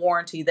of home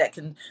warranty that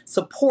can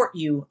support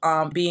you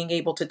being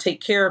able to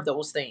take care of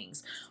those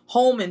things.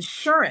 Home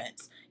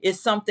insurance is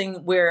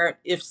something where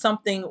if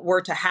something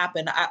were to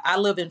happen, I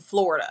live in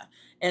Florida.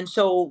 And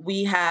so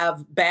we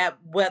have bad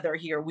weather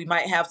here. We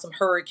might have some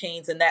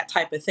hurricanes and that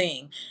type of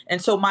thing.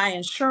 And so my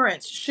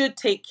insurance should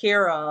take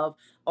care of,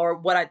 or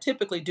what I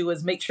typically do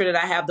is make sure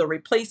that I have the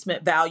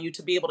replacement value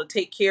to be able to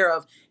take care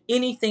of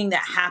anything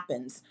that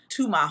happens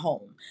to my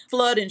home.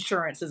 Flood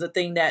insurance is a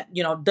thing that,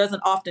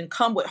 doesn't often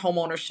come with home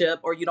ownership,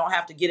 or you don't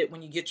have to get it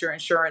when you get your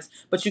insurance,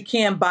 but you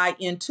can buy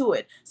into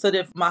it. So that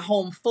if my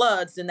home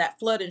floods, then that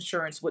flood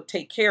insurance would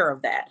take care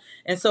of that.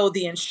 And so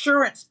the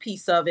insurance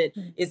piece of it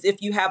is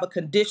if you have a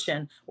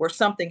condition where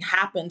something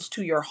happens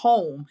to your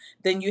home,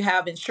 then you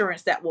have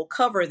insurance that will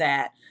cover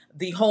that.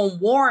 The home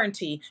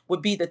warranty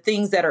would be the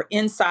things that are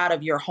inside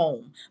of your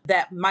home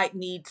that might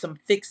need some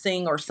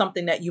fixing, or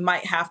something that you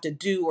might have to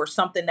do, or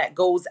something that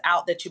goes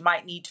out that you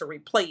might need to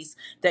replace,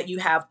 that you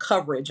have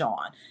coverage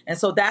on. And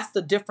so that's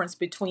the difference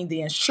between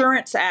the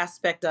insurance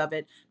aspect of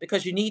it,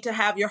 because you need to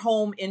have your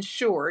home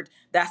insured.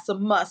 That's a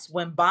must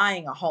when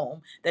buying a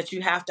home, that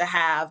you have to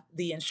have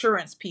the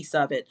insurance piece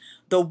of it.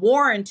 The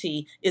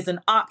warranty is an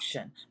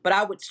option, but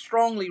I would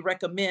strongly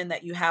recommend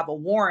that you have a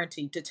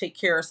warranty to take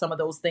care of some of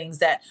those things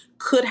that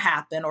could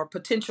happen or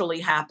potentially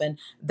happen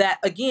that,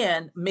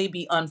 again, may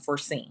be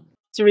unforeseen.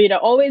 Sarita,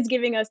 always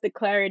giving us the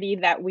clarity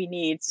that we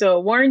need. So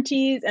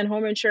warranties and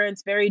home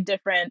insurance, very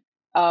different,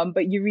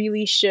 but you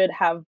really should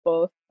have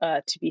both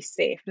to be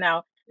safe.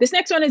 Now, this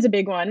next one is a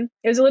big one.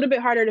 It was a little bit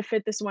harder to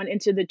fit this one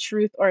into the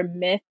truth or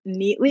myth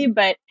neatly,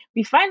 but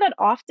we find that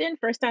often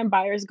first-time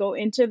buyers go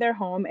into their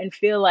home and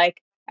feel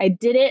like, I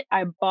did it,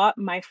 I bought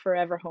my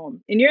forever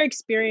home. In your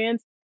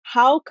experience,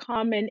 how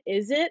common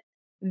is it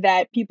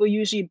that people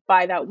usually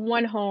buy that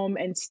one home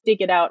and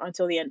stick it out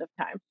until the end of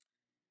time?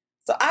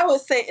 So I would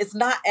say it's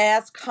not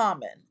as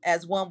common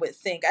as one would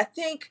think. I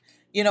think,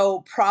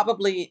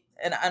 probably,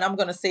 and I'm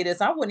going to say this,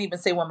 I wouldn't even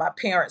say when my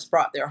parents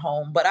brought their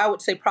home, but I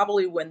would say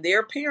probably when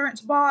their parents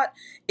bought,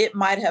 it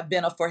might have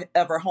been a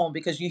forever home,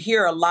 because you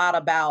hear a lot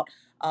about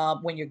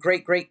when your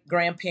great great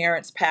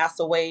grandparents pass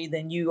away,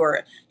 then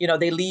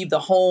they leave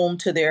the home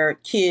to their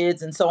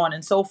kids and so on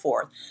and so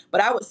forth.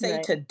 But I would say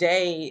Right.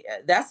 today,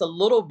 that's a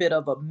little bit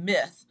of a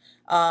myth,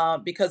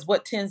 because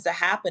what tends to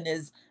happen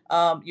is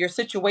your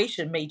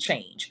situation may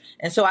change.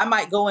 And so I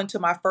might go into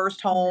my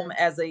first home Mhm.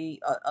 as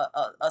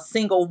a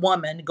single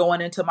woman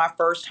going into my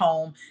first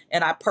home,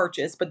 and I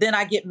purchase, but then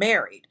I get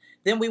married.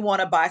 Then we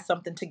want to buy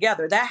something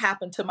together. That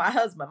happened to my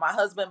husband. My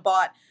husband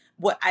bought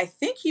what I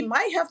think he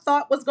might have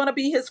thought was going to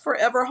be his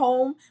forever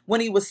home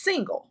when he was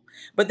single.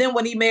 But then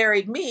when he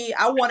married me,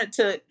 I wanted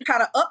to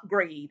kind of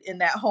upgrade in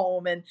that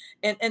home. And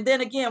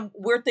then again,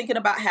 we're thinking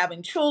about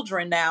having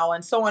children now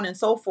and so on and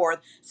so forth.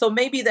 So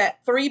maybe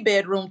that 3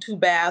 bedroom, 2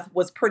 bath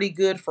was pretty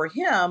good for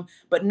him,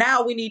 but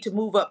now we need to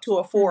move up to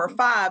a 4 or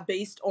 5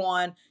 based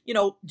on,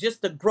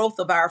 just the growth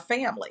of our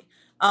family.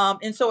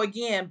 And so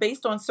again,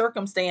 based on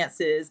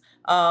circumstances,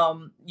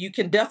 you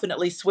can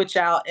definitely switch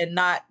out and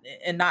not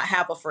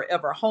have a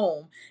forever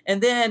home.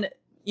 And then,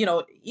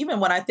 even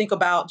when I think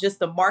about just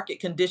the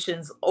market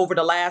conditions over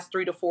the last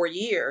 3 to 4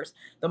 years,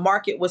 the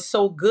market was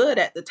so good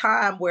at the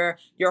time where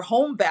your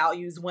home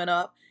values went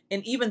up.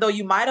 And even though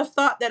you might have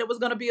thought that it was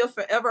going to be a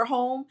forever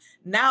home,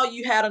 now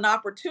you had an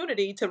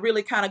opportunity to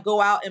really kind of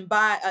go out and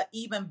buy an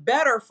even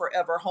better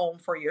forever home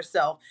for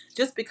yourself,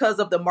 just because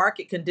of the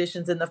market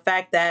conditions and the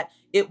fact that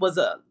it was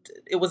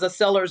a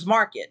seller's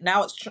market.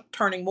 Now it's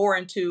turning more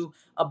into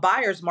a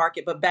buyer's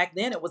market, but back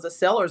then it was a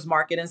seller's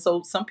market. And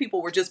so some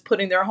people were just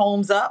putting their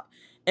homes up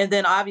and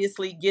then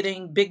obviously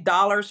getting big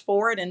dollars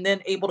for it, and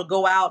then able to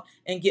go out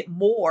and get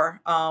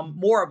more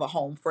of a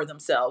home for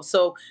themselves.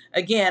 So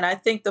again, I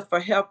think the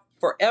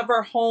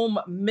forever home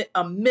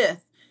a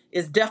myth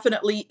is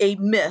definitely a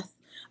myth,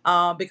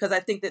 because I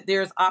think that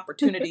there's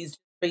opportunities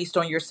based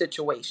on your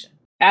situation.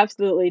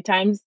 Absolutely.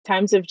 Times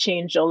have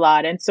changed a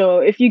lot. And so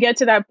if you get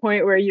to that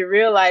point where you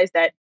realize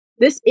that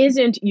this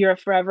isn't your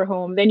forever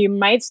home, then you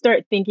might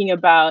start thinking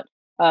about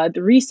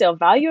the resale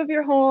value of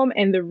your home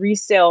and the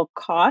resale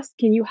cost.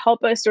 Can you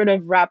help us sort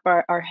of wrap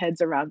our heads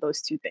around those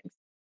two things?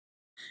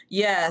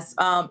 Yes.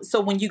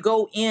 So when you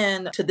go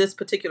in to this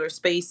particular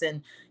space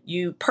and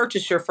you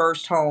purchase your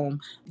first home,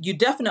 you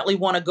definitely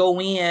want to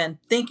go in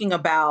thinking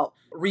about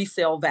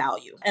resale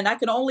value. And I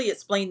can only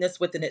explain this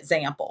with an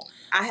example.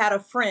 I had a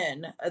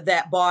friend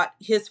that bought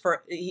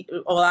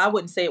well, I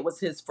wouldn't say it was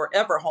his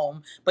forever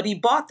home, but he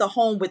bought the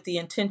home with the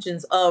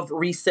intentions of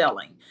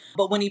reselling.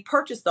 But when he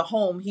purchased the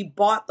home, he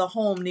bought the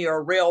home near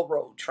a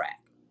railroad track.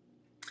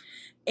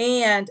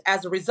 And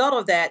as a result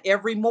of that,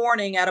 every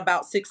morning at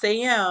about 6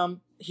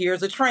 a.m.,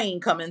 here's a train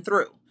coming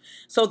through.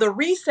 So the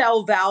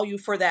resale value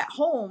for that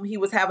home, he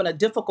was having a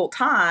difficult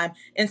time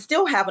and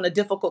still having a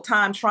difficult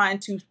time trying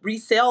to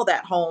resell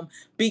that home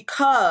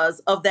because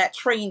of that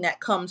train that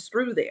comes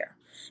through there.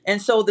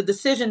 And so the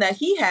decision that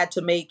he had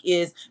to make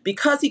is,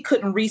 because he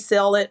couldn't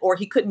resell it or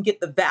he couldn't get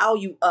the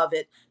value of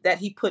it that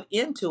he put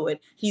into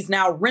it, he's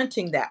now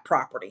renting that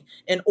property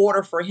in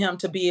order for him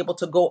to be able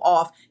to go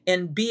off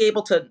and be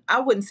able to,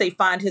 I wouldn't say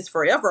find his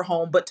forever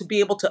home, but to be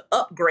able to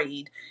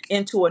upgrade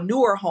into a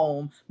newer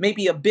home,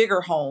 maybe a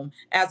bigger home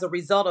as a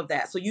result of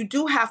that. So you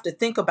do have to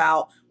think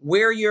about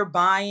where you're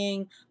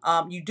buying.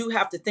 You do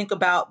have to think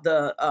about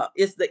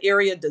is the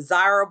area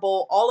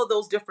desirable, all of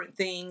those different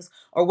things,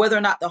 or whether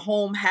or not the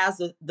home has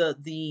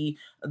the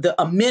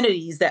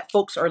amenities that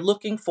folks are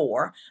looking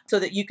for, so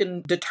that you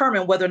can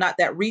determine whether or not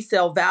that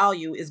resale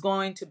value is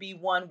going to be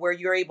one where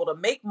you're able to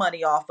make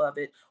money off of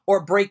it or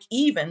break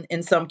even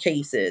in some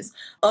cases,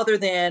 other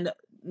than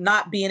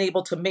not being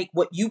able to make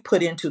what you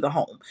put into the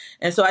home.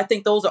 And so I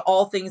think those are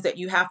all things that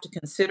you have to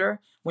consider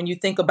when you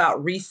think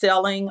about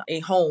reselling a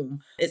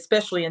home,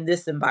 especially in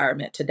this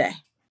environment today.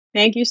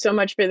 Thank you so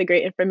much for the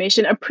great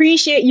information.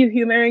 Appreciate you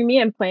humoring me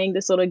and playing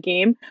this little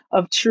game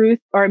of truth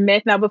or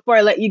myth. Now, before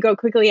I let you go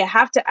quickly, I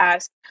have to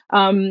ask,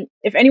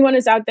 if anyone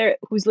is out there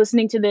who's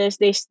listening to this,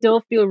 they still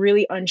feel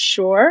really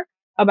unsure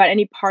about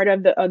any part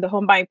of the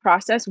home buying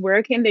process,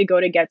 where can they go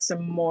to get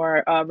some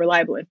more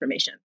reliable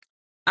information?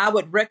 I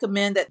would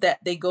recommend that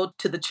they go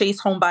to the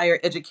Chase Homebuyer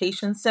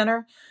Education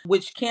Center,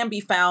 which can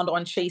be found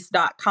on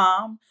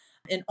chase.com.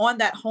 And on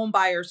that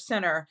Homebuyer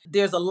Center,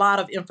 there's a lot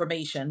of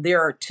information.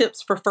 There are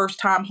tips for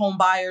first-time home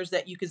buyers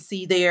that you can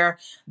see there.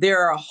 There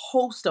are a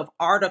host of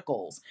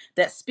articles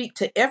that speak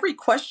to every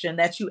question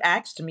that you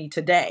asked me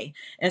today.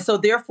 And so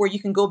therefore, you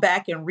can go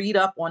back and read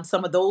up on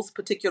some of those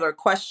particular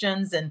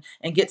questions and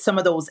get some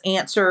of those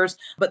answers.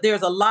 But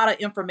there's a lot of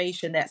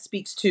information that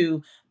speaks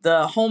to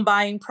the home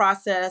buying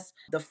process,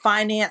 the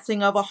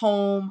financing of a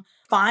home,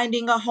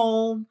 finding a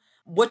home,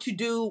 what you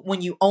do when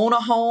you own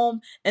a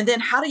home, and then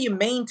how do you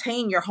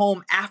maintain your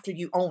home after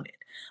you own it.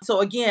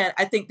 So again,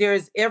 I think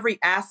there's every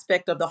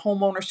aspect of the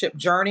home ownership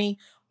journey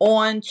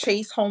on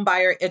Chase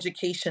Homebuyer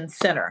Education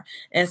Center.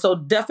 And so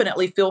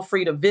definitely feel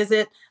free to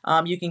visit.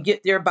 You can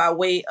get there by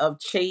way of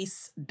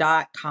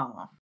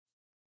chase.com.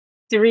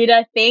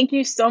 Sarita, thank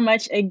you so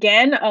much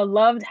again. I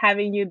loved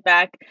having you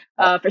back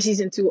for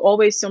season 2.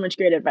 Always so much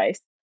great advice.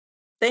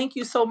 Thank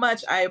you so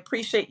much. I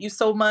appreciate you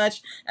so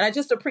much. And I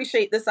just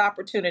appreciate this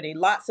opportunity.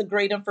 Lots of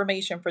great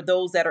information for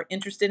those that are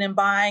interested in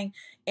buying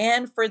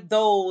and for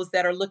those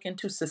that are looking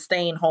to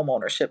sustain home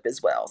ownership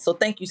as well. So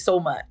thank you so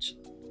much.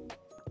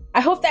 I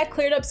hope that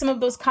cleared up some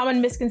of those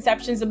common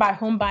misconceptions about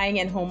home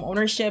buying and home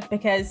ownership,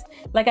 because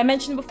like I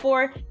mentioned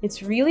before,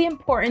 it's really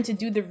important to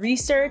do the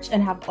research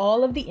and have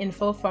all of the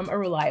info from a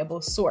reliable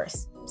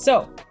source.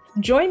 So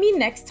join me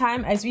next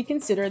time as we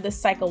consider the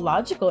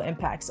psychological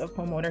impacts of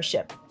home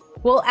ownership.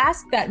 We'll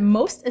ask that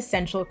most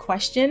essential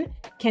question: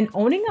 can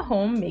owning a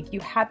home make you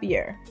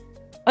happier?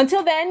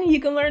 Until then, you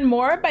can learn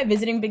more by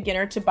visiting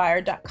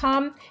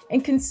beginnertobuyer.com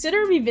and consider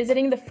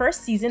revisiting the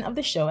first season of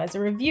the show as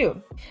a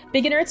review.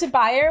 Beginner to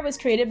Buyer was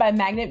created by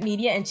Magnet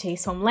Media and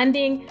Chase Home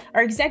Lending.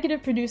 Our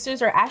executive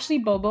producers are Ashley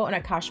Bobo and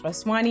Akash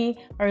Vaswani.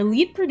 Our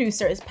lead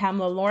producer is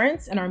Pamela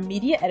Lawrence, and our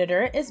media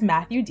editor is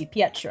Matthew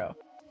DiPietro.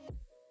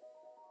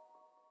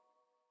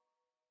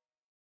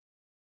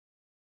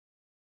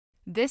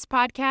 This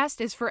podcast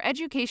is for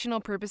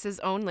educational purposes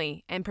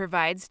only and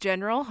provides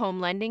general home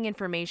lending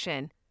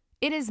information.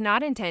 It is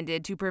not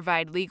intended to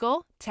provide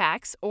legal,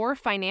 tax, or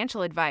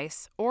financial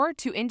advice, or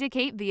to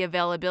indicate the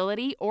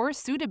availability or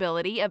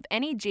suitability of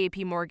any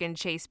J.P. Morgan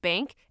Chase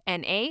Bank,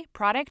 N.A.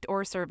 product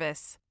or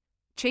service.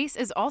 Chase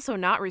is also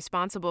not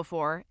responsible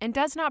for and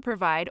does not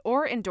provide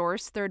or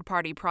endorse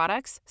third-party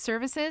products,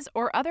 services,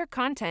 or other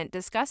content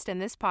discussed in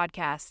this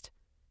podcast.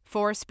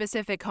 For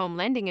specific home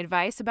lending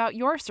advice about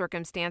your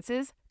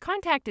circumstances,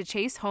 contact a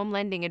Chase Home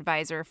Lending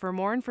Advisor for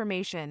more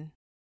information.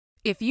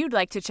 If you'd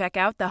like to check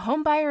out the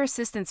Homebuyer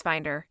Assistance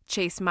Finder,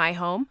 Chase My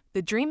Home,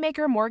 the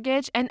Dreammaker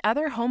Mortgage, and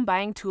other home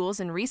buying tools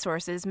and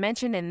resources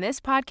mentioned in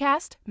this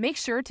podcast, make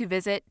sure to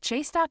visit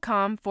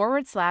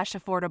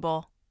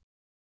chase.com/affordable.